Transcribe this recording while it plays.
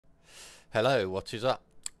Hello, what is up?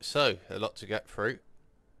 So, a lot to get through.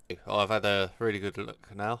 I've had a really good look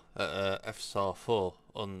now at FSR 4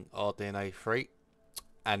 on RDNA 3,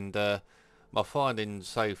 and my findings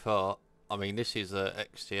so far, I mean, this is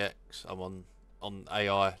XTX, I'm on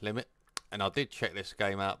AI limit, and I did check this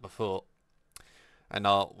game out before, and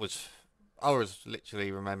I was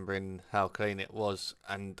literally remembering how clean it was,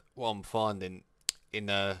 and what I'm finding in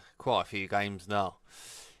quite a few games now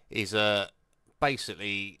is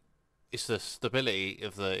basically it's the stability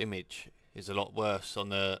of the image is a lot worse on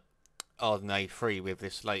the RDNA 3 with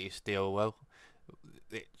this latest DLL.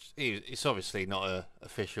 It's obviously not a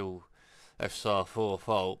official FSR 4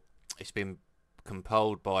 fault. It's been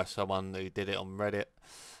compiled by someone who did it on Reddit,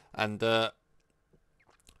 and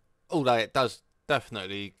although it does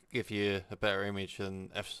definitely give you a better image than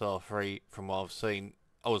FSR 3 from what I've seen,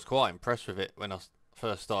 I was quite impressed with it when I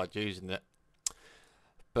first started using it.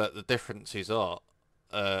 But the differences are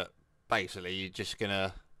uh, basically you're just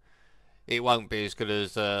gonna it won't be as good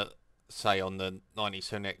as say on the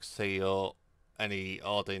 97 XT or any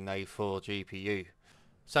RDNA 4 GPU.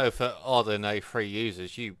 So for RDNA 3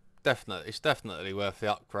 users, it's definitely worth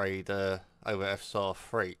the upgrade over FSR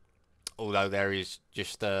 3. Although there is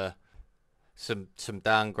just some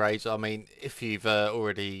downgrades. I mean, if you've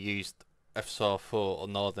already used FSR 4 on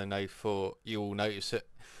RDNA 4, you will notice it.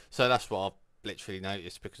 So that's what I've literally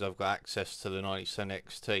noticed because I've got access to the 97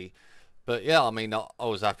 XT. But yeah, I mean, I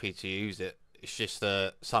was happy to use it. It's just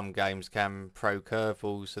some games can pro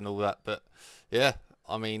curveballs and all that, but yeah,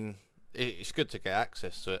 I mean, it's good to get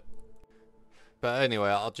access to it. But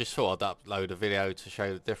anyway, I just thought I'd upload a video to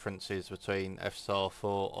show the differences between FSR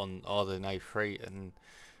 4 on RDNA 3 and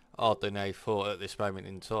RDNA 4 at this moment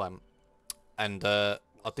in time. And I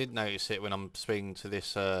did notice it when I'm speaking to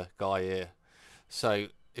this guy here. So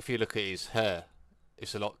if you look at his hair,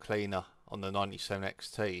 it's a lot cleaner on the 97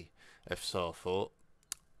 XT FSR 4,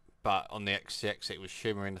 but on the XTX it was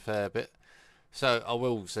shimmering a fair bit. So I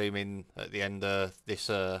will zoom in at the end of this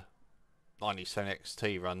 97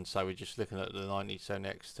 XT run. So we're just looking at the 97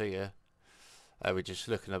 XT here. We're just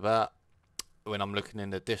looking about. When I'm looking in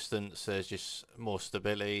the distance, there's just more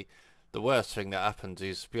stability. The worst thing that happens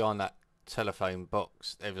is behind that telephone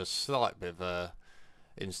box, there's a slight bit of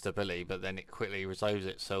instability, but then it quickly resolves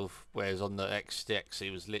itself. Whereas on the XTX,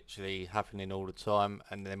 it was literally happening all the time.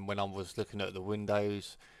 And then when I was looking at the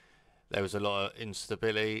windows, there was a lot of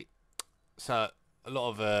instability. So a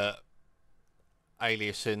lot of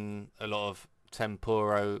aliasing, a lot of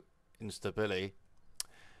temporo instability,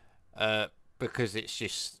 because it's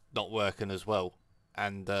just not working as well.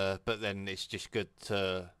 And but then it's just good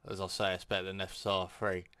to, as I say, it's better than FSR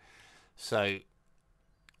 3. So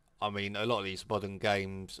I mean, a lot of these modern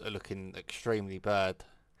games are looking extremely bad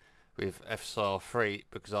with FSR 3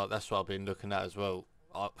 because that's what I've been looking at as well.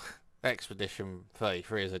 Expedition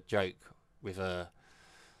 33 is a joke with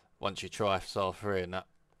once you try FSR 3 and that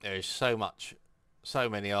there is so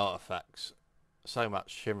many artifacts, so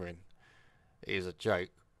much shimmering. It is a joke.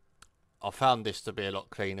 I found this to be a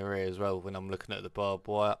lot cleaner here as well when I'm looking at the barbed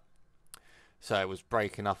wire. So it was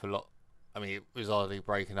breaking up a lot. I mean, it was hardly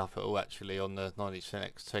breaking up at all actually on the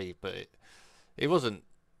 90% XT, but it wasn't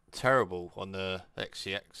terrible on the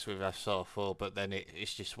XCX with SR4, but then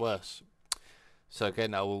it's just worse. So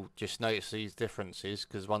again, I will just notice these differences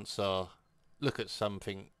because once I look at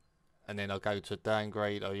something and then I go to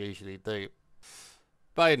downgrade, I usually do.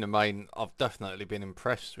 But in the main, I've definitely been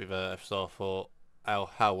impressed with FSR4,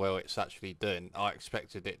 how well it's actually doing. I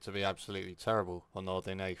expected it to be absolutely terrible on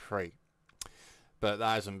RDNA 3. But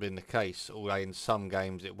that hasn't been the case, although in some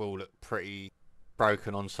games it will look pretty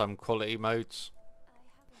broken on some quality modes.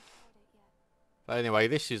 But anyway,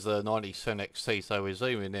 this is the 90% XT, so we're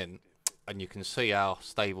zooming in, and you can see how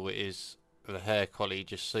stable it is with the hair quality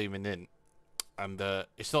just zooming in. And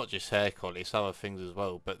it's not just hair quality, it's other things as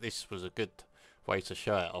well, but this was a good way to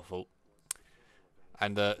show it, I thought.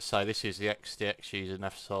 And so this is the XTX using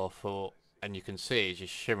FSR4, and you can see it's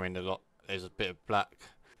just shimmering a lot. There's a bit of black.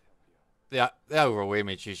 The overall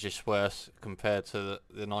image is just worse compared to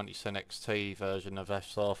the 90% XT version of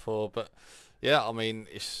FSR4, but yeah, I mean,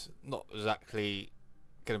 it's not exactly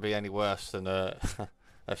going to be any worse than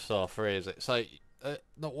FSR3, is it? So,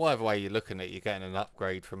 not whatever way you're looking at it, you're getting an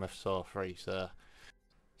upgrade from FSR3.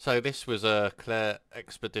 So this was a Claire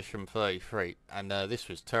Expedition 33, and this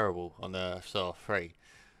was terrible on the FSR3.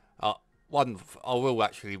 I will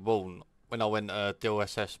actually warn, when I went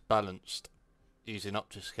DLSS balanced using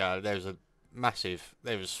OptiScaler,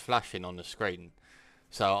 there was flashing on the screen,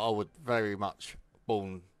 so I would very much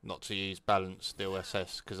warn not to use balanced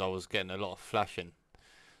DLSS because I was getting a lot of flashing.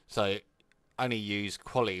 So only use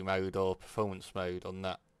quality mode or performance mode on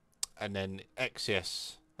that, and then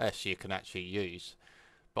XCSS you can actually use.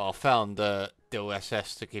 But I found Dual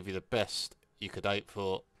SS to give you the best you could hope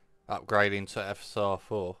for upgrading to FSR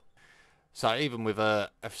 4. So even with a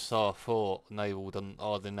FSR 4 enabled on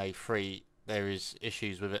RDNA 3, there is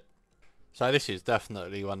issues with it. So this is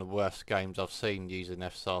definitely one of the worst games I've seen using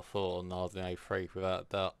FSR 4 on RDNA 3 without a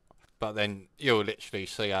doubt. But then you'll literally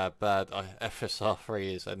see how bad FSR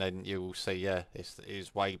 3 is, and then you will see, yeah, it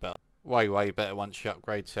is way better. Way better once you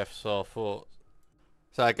upgrade to FSR 4.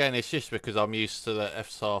 So again, it's just because I'm used to the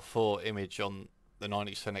FSR 4 image on the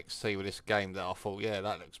 90% XT with this game that I thought, yeah,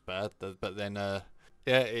 that looks bad. But then,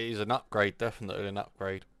 yeah, it is an upgrade, definitely an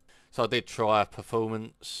upgrade. So I did try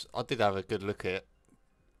performance. I did have a good look at it,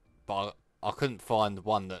 but I couldn't find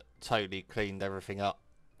one that totally cleaned everything up.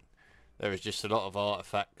 There was just a lot of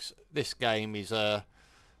artifacts. This game is, they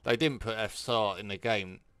didn't put FSR in the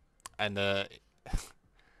game, and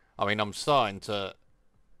I mean, I'm starting to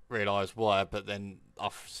realise why, but then I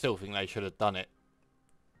still think they should have done it.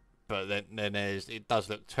 But then it does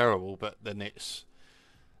look terrible, but then it's,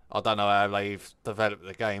 I don't know how they've developed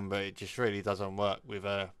the game, but it just really doesn't work with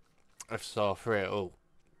FSR 3 at all.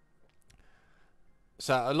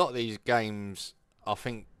 So a lot of these games, I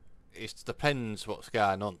think it depends what's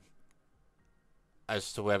going on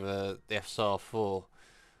as to whether the FSR 4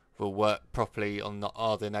 will work properly on the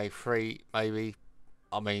RDNA 3, maybe.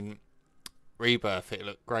 I mean, Rebirth, it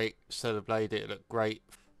looked great. Stellar Blade, it looked great.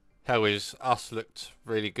 Hell is Us looked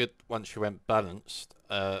really good once you went balanced.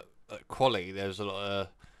 At quality, there was a lot of...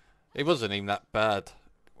 It wasn't even that bad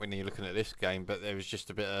when you're looking at this game, but there was just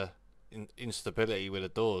a bit of instability with the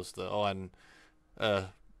doors. The iron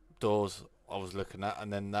doors I was looking at,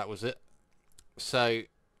 and then that was it. So,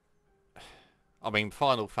 I mean,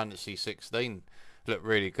 Final Fantasy 16 looked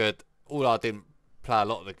really good. All I didn't play a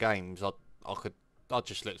lot of the games. I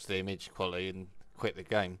just looked at the image quality and quit the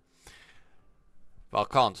game. But I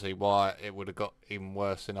can't see why it would have got even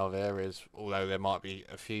worse in other areas, although there might be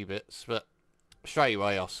a few bits. But straight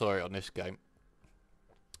away I saw it on this game.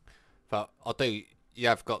 But you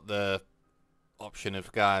have got the option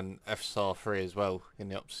of going FSR 3 as well in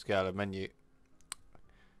the OptiScaler menu.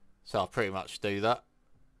 So I'll pretty much do that.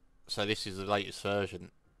 So this is the latest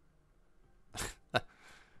version.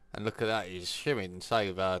 And look at that, he's shimming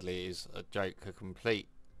so badly, it's a joke, a complete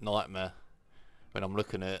nightmare when I'm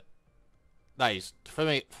looking at it. That is, for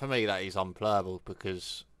me that is unplayable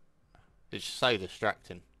because it's so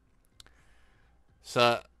distracting.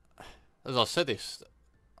 So, as I said, it's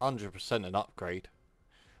 100% an upgrade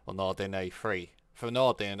on RDNA 3. For an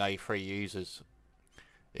RDNA 3 users,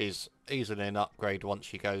 is easily an upgrade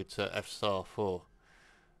once you go to FSR 4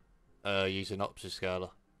 using OptiScaler.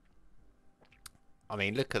 I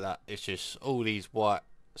mean, look at that. It's just all these white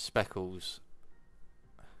speckles.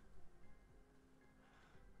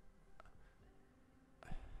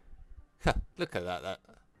 Look at that.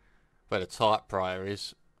 Where the typewriter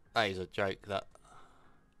is. That is a joke, that.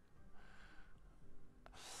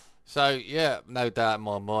 So, yeah, no doubt in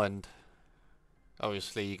my mind.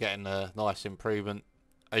 Obviously, you're getting a nice improvement,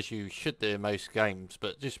 as you should do in most games.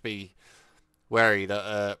 But just be wary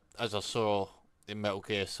that, as I saw in Metal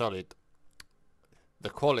Gear Solid, the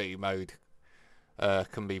quality mode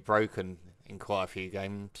can be broken in quite a few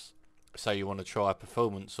games, so you want to try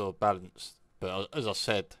performance or balance. But as I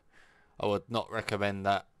said, I would not recommend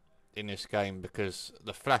that in this game because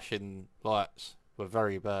the flashing lights were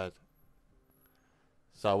very bad,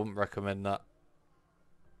 so I wouldn't recommend that.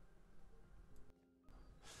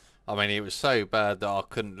 I mean, it was so bad that I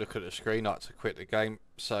couldn't look at the screen. I had to quit the game.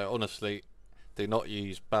 So honestly, do not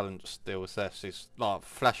use balanced DLSS. It's like a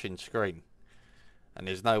flashing screen, and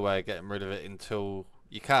there's no way of getting rid of it until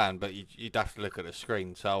you can, but you'd have to look at the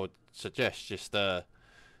screen. So I would suggest just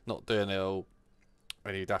not doing it all,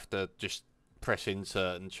 and you'd have to just press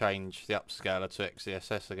insert and change the upscaler to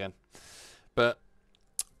XCSS again. But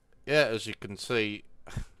yeah, as you can see,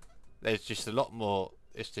 there's just a lot more.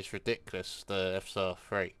 It's just ridiculous, the FSR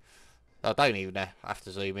 3. I don't even have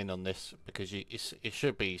to zoom in on this because it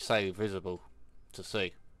should be so visible to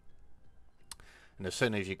see. And as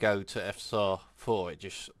soon as you go to FSR 4, it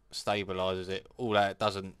just stabilises it. All that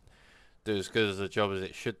doesn't do as good as the job as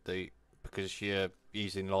it should do because you're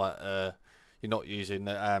using you're not using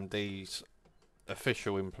the AMD's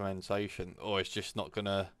official implementation, or it's just not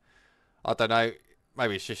gonna. I don't know.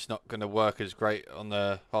 Maybe it's just not gonna work as great on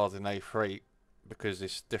the RDNA 3 because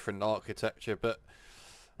it's different architecture. But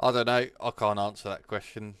I don't know. I can't answer that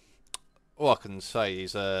question. All I can say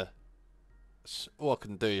is all I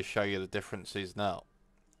can do is show you the differences now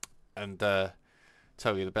and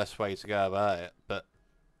tell you the best way to go about it. But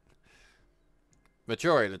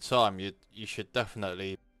majority of the time you should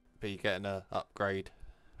definitely be getting an upgrade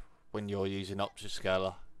when you're using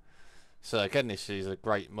OptiScaler. So again, this is a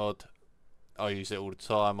great mod. I use it all the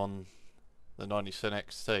time on the 97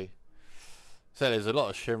 XT. So there's a lot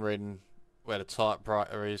of shimmering where the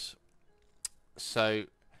typewriter is. So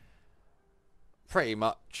pretty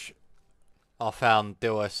much I found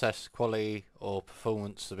DLSS quality or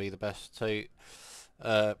performance to be the best two.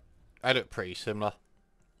 They look pretty similar,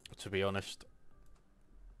 to be honest.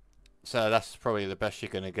 So that's probably the best you're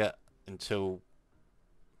going to get until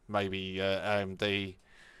maybe AMD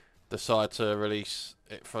decide to release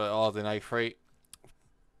it for RDNA 3.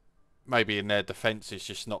 Maybe in their defence it's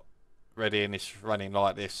just not ready and it's running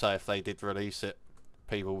like this, so if they did release it,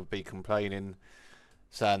 people would be complaining,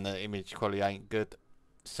 saying the image quality ain't good.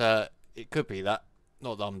 So it could be that.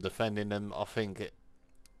 Not that I'm defending them, I think it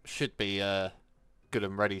should be good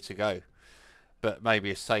and ready to go. But maybe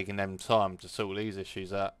it's taking them time to sort these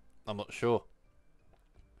issues out. I'm not sure.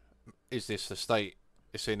 Is this the state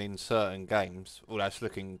it's in certain games? Well, that's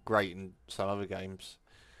looking great in some other games.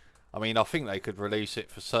 I mean, I think they could release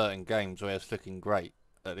it for certain games where it's looking great.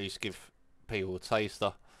 At least give people a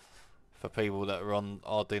taster for people that are on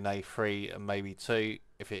RDNA 3 and maybe 2,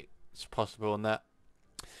 if it's possible on that.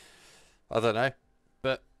 I don't know.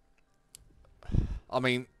 But, I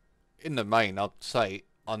mean, in the main, I'd say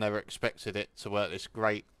I never expected it to work this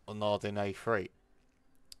great on RDNA 3.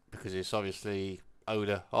 Because it's obviously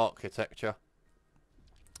older architecture.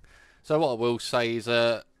 So what I will say is,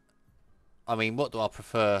 I mean, what do I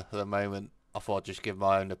prefer at the moment? I thought I'd just give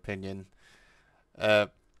my own opinion. I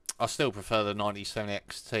still prefer the 97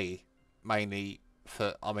 XT, mainly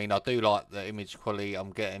for, I mean, I do like the image quality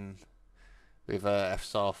I'm getting with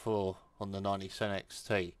FSR 4 on the 97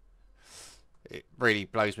 XT. It really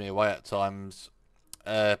blows me away at times,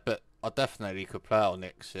 but I definitely could play it on the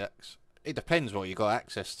XTX. It depends what you got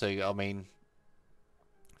access to. I mean,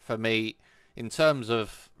 for me, in terms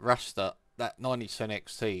of raster, that 97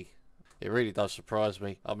 XT, it really does surprise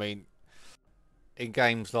me. I mean, in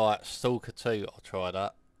games like Stalker 2, I tried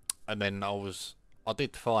that, and then I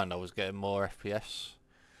did find I was getting more FPS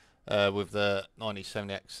with the 97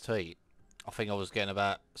 XT. I think I was getting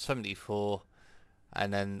about 74,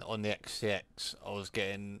 and then on the XTX I was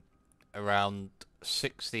getting around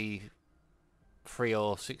 63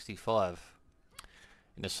 or 65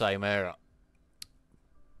 in the same area.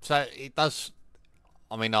 So it does.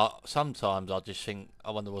 I mean, sometimes I just think, I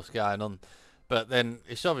wonder what's going on. But then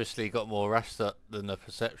it's obviously got more raster than the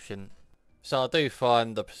perception. So I do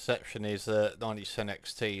find the perception is that 97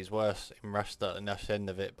 XT is worse in raster, and that's the end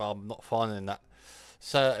of it. But I'm not finding that.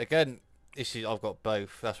 So again, I've got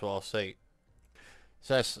both. That's what I see.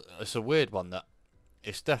 So it's a weird one, that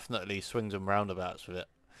it's definitely swings and roundabouts with it.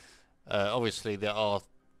 Obviously, the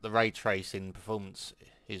ray tracing performance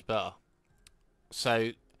is better.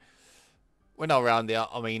 So when I round it up,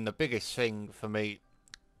 I mean, the biggest thing for me,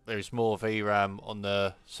 there's more VRAM on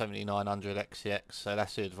the 7900 XTX, so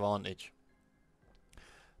that's the advantage.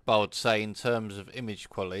 But I would say in terms of image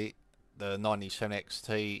quality, the 97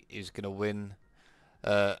 XT is going to win.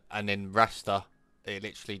 And then raster, it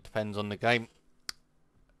literally depends on the game.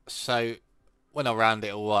 So when I round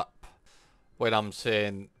it all up, when I'm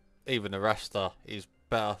seeing even the raster is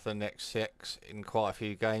better than the XTX in quite a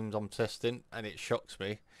few games I'm testing, and it shocks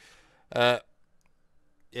me.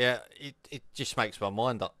 Yeah, it just makes my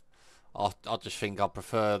mind up. I just think I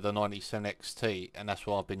prefer the 97 XT, and that's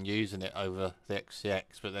why I've been using it over the XTX.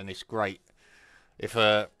 But then it's great if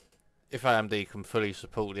AMD can fully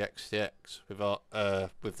support the XTX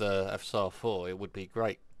with the FSR 4, it would be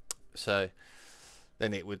great. So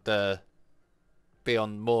then it would be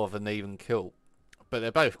on more of an even kill. But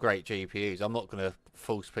they're both great GPUs. I'm not going to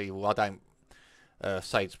force people. I don't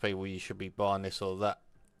say to people you should be buying this or that.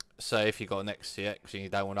 So if you've got an XTX and you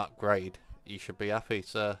don't want to upgrade, you should be happy.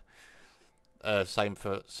 So same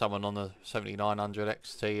for someone on the 7900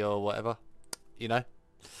 XT or whatever, you know.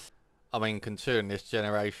 I mean, considering this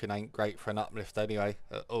generation ain't great for an uplift anyway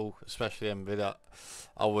at all, especially NVIDIA.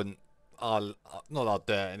 Not that I'd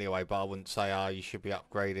do it anyway, but I wouldn't say, you should be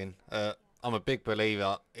upgrading. I'm a big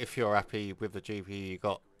believer, if you're happy with the GPU you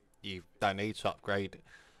got, you don't need to upgrade.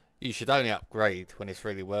 You should only upgrade when it's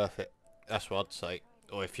really worth it. That's what I'd say.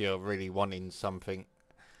 Or if you're really wanting something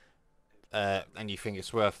and you think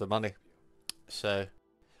it's worth the money. So,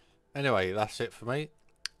 anyway, that's it for me.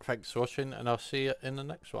 Thanks for watching, and I'll see you in the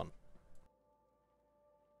next one.